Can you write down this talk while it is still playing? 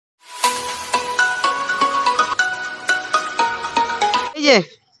এই যে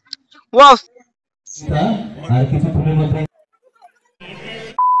ওয়াও আর কিছু ফুলের মধ্যে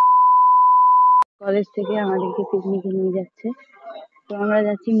কলেজ থেকে আমাদেরকে পিকনিকে নিয়ে যাচ্ছে, তো আমরা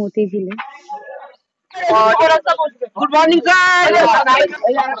যাচ্ছি মতিঝিলে। Good morning sir.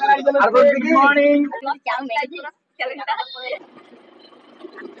 Good morning.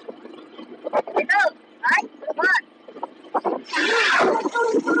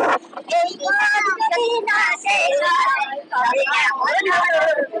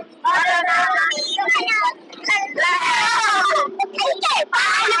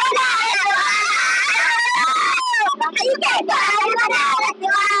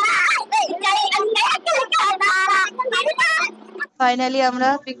 Finally আমরা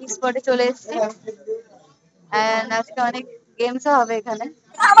পিকনিক স্পটে চলে এসেছি, এন্ড আজকে অনেক গেমসও হবে এখানে।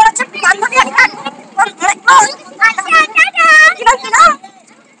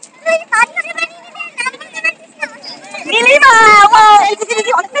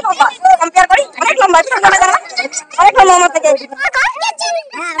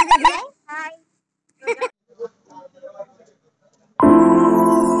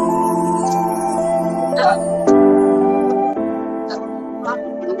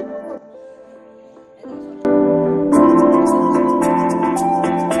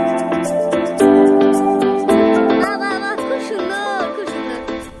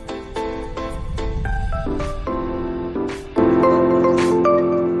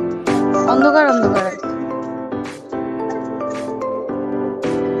 অন্ধকার অন্ধকার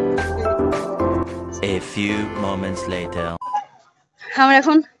A few moments later. আমরা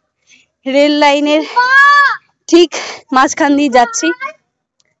এখন রেল লাইনের ঠিক মাঝখান দিয়ে যাচ্ছি।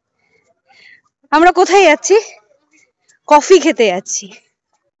 আমরা কোথায় যাচ্ছি? কফি খেতে যাচ্ছি।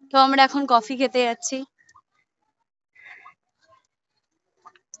 তো আমরা এখন কফি খেতে যাচ্ছি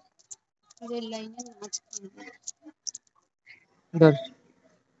রেল লাইনের মাঝখান দিয়ে।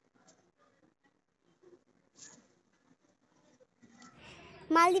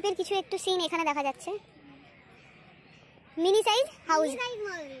 মালদ্বীপের কিছু একটু সিন এখানে দেখা যাচ্ছে। Mini size house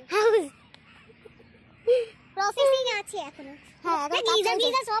house processing আছে এখনো। হ্যাঁ,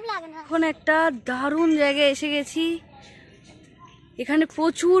 ভিসা সব লাগানো। এখন একটা দারুণ জায়গায় এসে গেছি, এখানে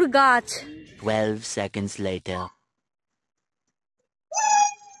প্রচুর গাছ। 12 seconds later.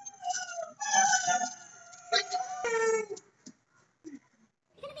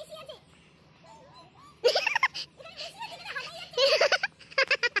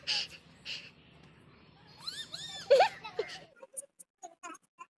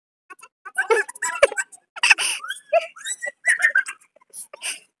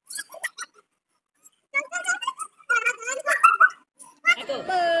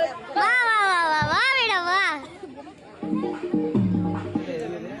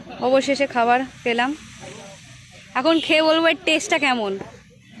 অবশেষে খাবার পেলাম, এখন খেয়ে বলবো এর টেস্টটা কেমন।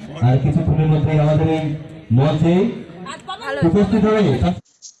 আর কিছু ফুলের মধ্যে আমাদের এই মঞ্চে উপস্থিত হয়ে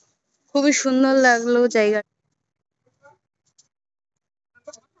খুবই সুন্দর লাগলো জায়গা।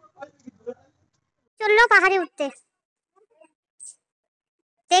 চললো পাহাড়ে উঠতে,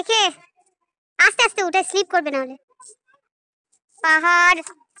 দেখে আস্তে আস্তে উঠে স্লিপ করবে নাহলে। পাহাড়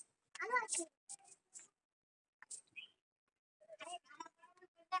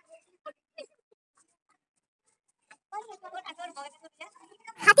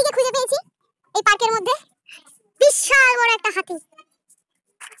হাতিকে খুঁজে পেয়েছি এই পার্কের মধ্যে, বিশাল বড় একটা হাতি।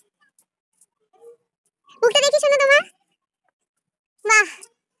 মুখটা দেখিস না তোমার? বাহ,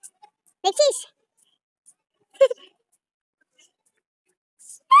 দেখছিস?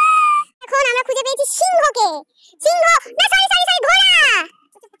 এখন আমরা খুঁজে পেয়েছি সিংহকে। সিংহ না, সরি সরি সরি, ঘোড়া।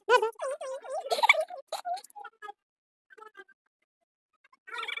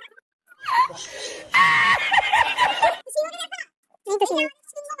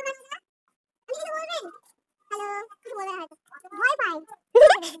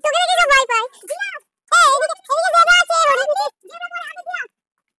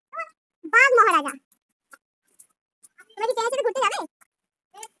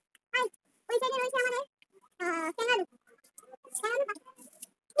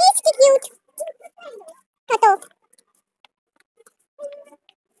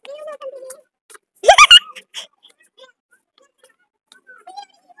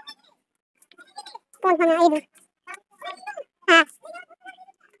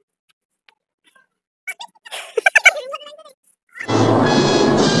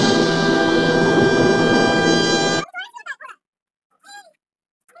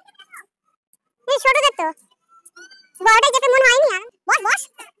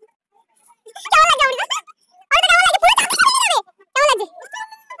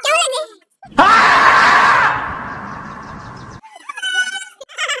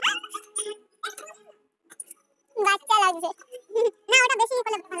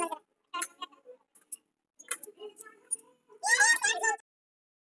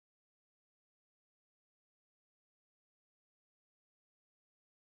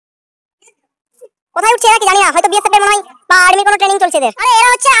 কোথায় উঠছে এরা কি জানি না, হয়তো বিএসএফ এর মনে হয় বা আর্মির কোনো ট্রেনিং চলছে এদের। আরে এরা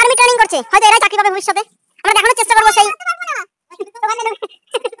হচ্ছে আর্মি ট্রেনিং করছে, হয়তো এরাই চাকরি পাবে ভবিষ্যতে। আমরা দেখানোর চেষ্টা করব সেই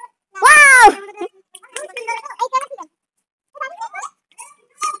ওয়াও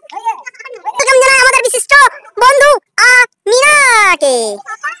আমাদের বিশিষ্ট বন্ধু মিনাকে।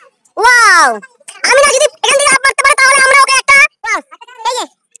 ওয়াও আমিনা যদি এখান থেকে লাফ মারতে পারে তাহলে আমরা ওকে একটা এই যে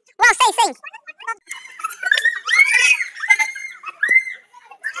ওয়াও সেই সেই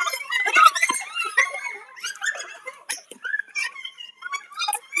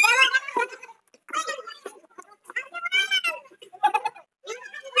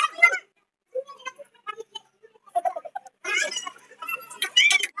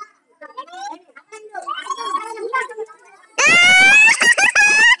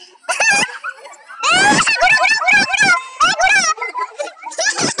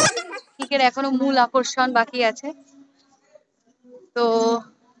এখনো মূল আকর্ষণ বাকি আছে, তো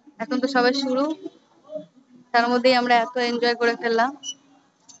এখন তো সবে শুরু, তার মধ্যেই আমরা এত এনজয় করে ফেললাম।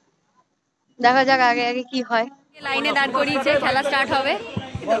 দেখা যাক আগে আগে কি হয়। লাইনে দাঁড় করিয়েছে, খেলা স্টার্ট হবে।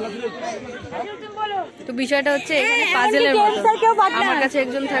 তো বিষয়টা হচ্ছে এখানে পাজেলের মতো, আমার কাছে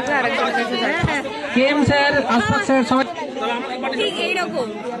একজন থাকবে আর একজনের কাছে থাকবে কেম স্যার আশফাক স্যার সবাই ঠিক এইরকম।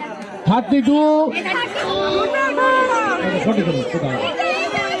 32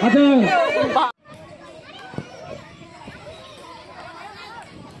 আচ্ছা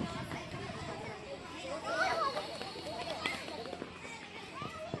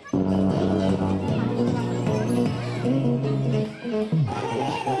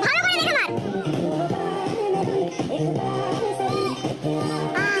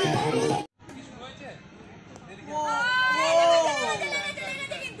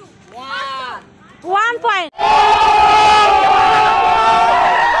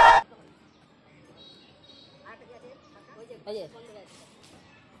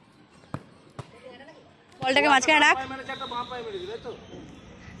বলটাকে মাঝখানে রাখ।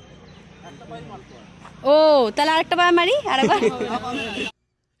 ও তাহলে আরেকটা বার মারি, আরেকবার।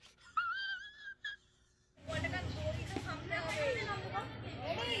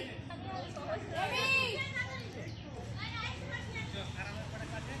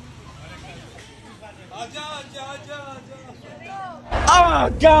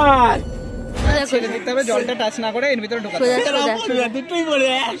 জলটা টাচ না করে এর ভিতরে ঢোকাতে দুটোই বলে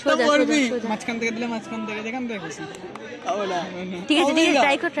একটা করবি মাঝখান থেকে দিলে মাঝখান থেকে দেখান তো খুশি হবে না। ঠিক আছে ঠিক আছে,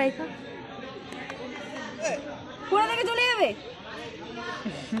 ট্রাই কর ট্রাই কর। কোথা থেকে চলে যাবে?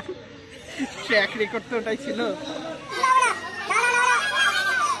 ট্র্যাক রেকর্ড তো ওটাই ছিল।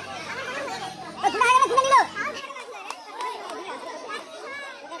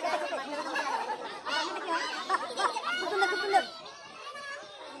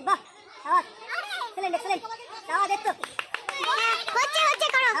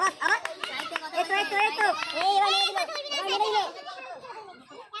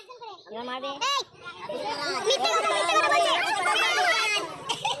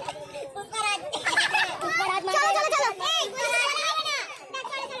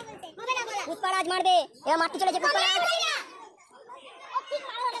 পুষ্পারাজ মারবে, এবার মারতে চলেছে পুষ্পারাজ।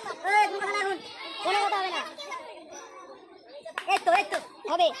 কোনো কথা হবে না, এই তো হবে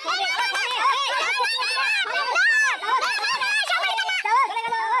হবে।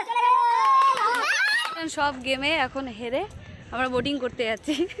 সব গেমে এখন হেরে আমরা বোটিং করতে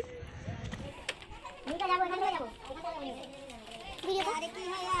যাচ্ছি।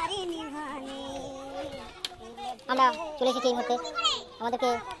 আমরা চলে এসেছি এই মুহূর্তে, আমাদেরকে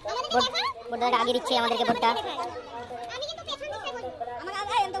বোর্ডটা আগে দিচ্ছে, আমাদেরকে বোর্ডটা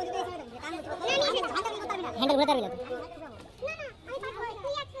হ্যান্ডেল ঘুরে পারবি না।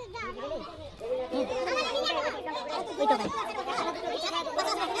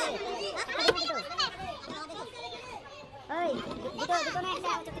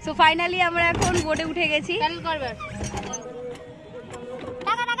 সো ফাইনালি আমরা এখন বোটে উঠে গেছি।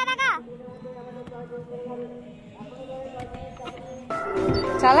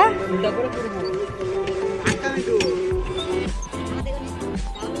 চালা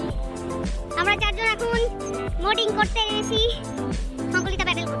আমরা চারজন এখন বোটিং করতে গেছি সংকলিতা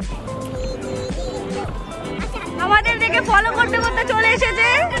প্যাডেল করতে। আমাদের দেখে ফলো করতে করতে চলে এসেছে।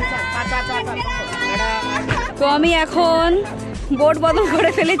 তো আমি এখন বোট বদল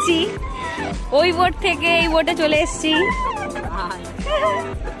করে ফেলেছি, ওই বোট থেকে এই বোটে চলে এসেছি।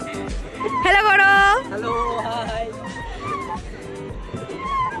 হ্যালো করো। Hello hi.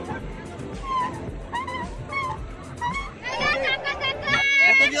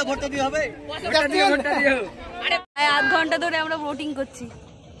 কত দিয়ে ভোটটা দিয়ে হবে? ভোটটা দিয়ে আরে আধ ঘন্টা ধরে আমরা বোটিং করছি।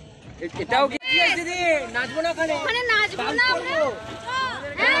 এটাও কি দিদি নাচবো না ওখানে? ওখানে নাচবো না আমরা।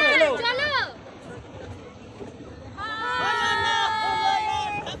 হ্যাঁ চলো।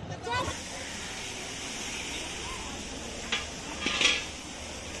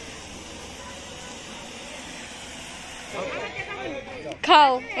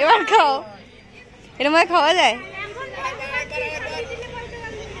 খাও, এবার খাও। এরম ভাবে খাওয়া যায়?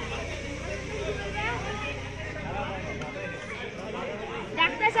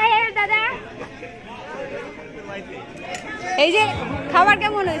 ডাক্তার সাহেব, দাদা, এই যে খাবার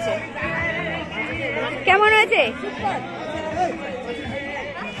কেমন হয়েছে? কেমন হয়েছে?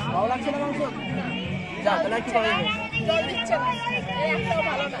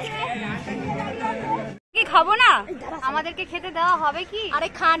 কি খাবো না? আমাদেরকে খেতে দেওয়া হবে কি? আরে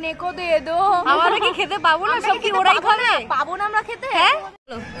খানে কো দে দো। আমাদেরকে খেতে পাবো না? সব কি ওরাই খাবে? পাবো না আমরা খেতে? হ্যাঁ,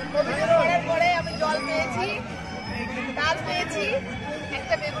 পরে আমি জল পেয়েছি, ডাল পেয়েছি,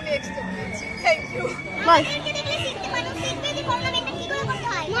 একটা বেগুনি এক্সট্রা পেয়েছি। Thank you. বল।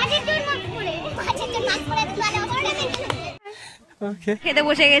 খেতে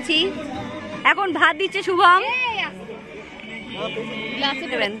বসে গেছি। এখন ভাত দিচ্ছে শুভম। গ্লাসে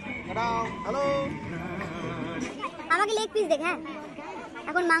দেবেন। আমাকে লেগ পিস দেখ। হ্যাঁ,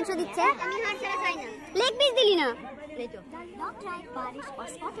 এখন মাংস দিচ্ছে। লেগ পিস দিলি না?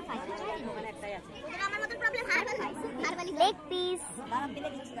 লেগ পিস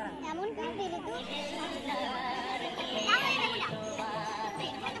এমন করে দিলি তুই?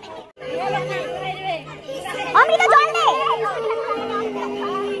 অমৃতা জল দে।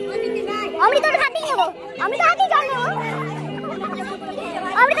 অমৃতা হাতি নেবো। অমৃতা হাতি জল নেবো।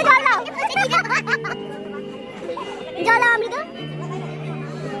 অমৃতা জল দাও। জল দাও অমৃতা।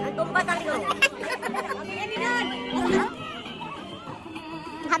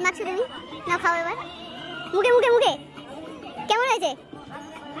 ভাত মাখছি দেবি না? খাও এবার। মুখে মুখে মুখে। কেমন হয়েছে?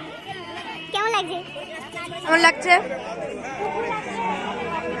 কেমন লাগছে? কেমন লাগছে?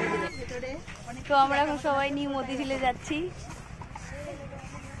 তো আমরা এখন সবাই নিয়ে মতিঝিলে যাচ্ছি।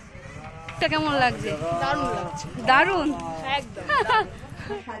 কেমন লাগছে? দারুণ লাগছে। দারুণ, একদম।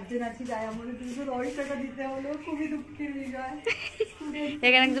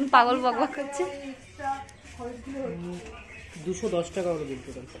 এখানে একজন পাগল বকবক করছে। 210 টাকা করে বিল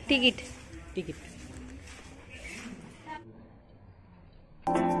টোটাল টিকিট।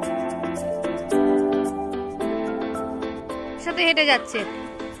 সাথে হেঁটে যাচ্ছে।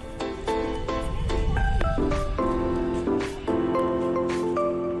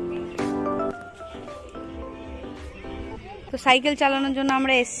 তো সাইকেল চালানোর জন্য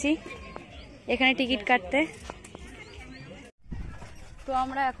আমরা এসছি এখানে টিকিট কাটতে। তো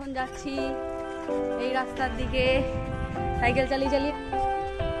আমরা এখন যাচ্ছি এই রাস্তার দিকে সাইকেল চালিয়ে চালিয়ে।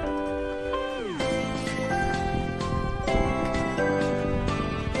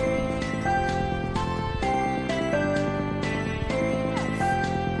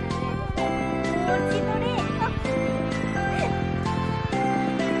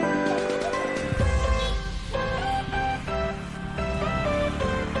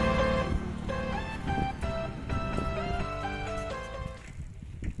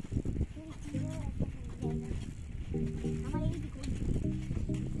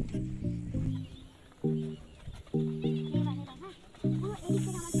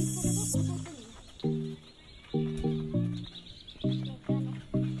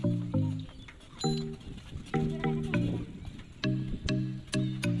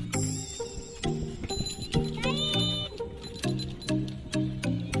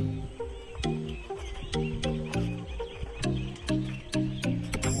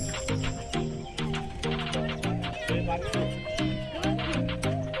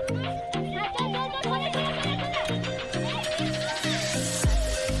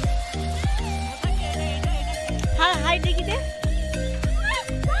 হ্যাঁ, হাই দেখি দে।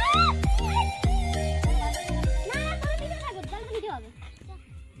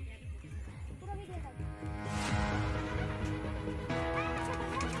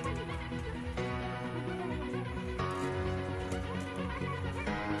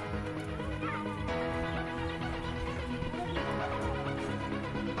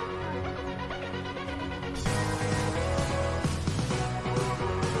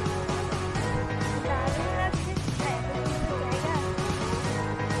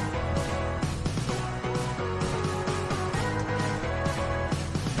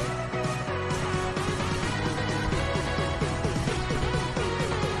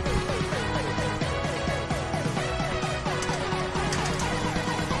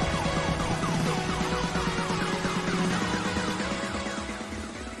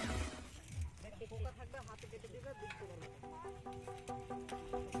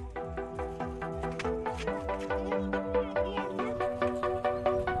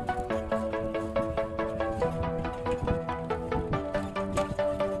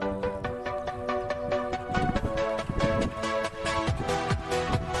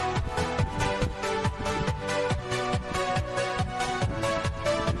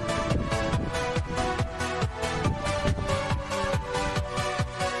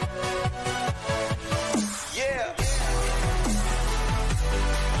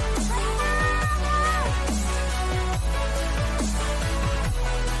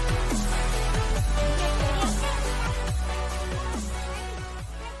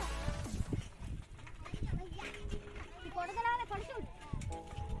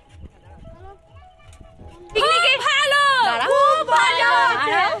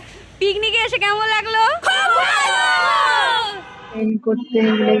 পিকনিকে এসে কেমন লাগলো? করতে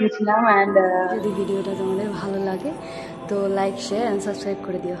ভুলে গেছিলাম। অ্যান্ড যদি ভিডিওটা তোমাদের ভালো লাগে তো লাইক শেয়ার অ্যান্ড সাবস্ক্রাইব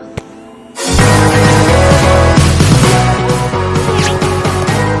করে দিও।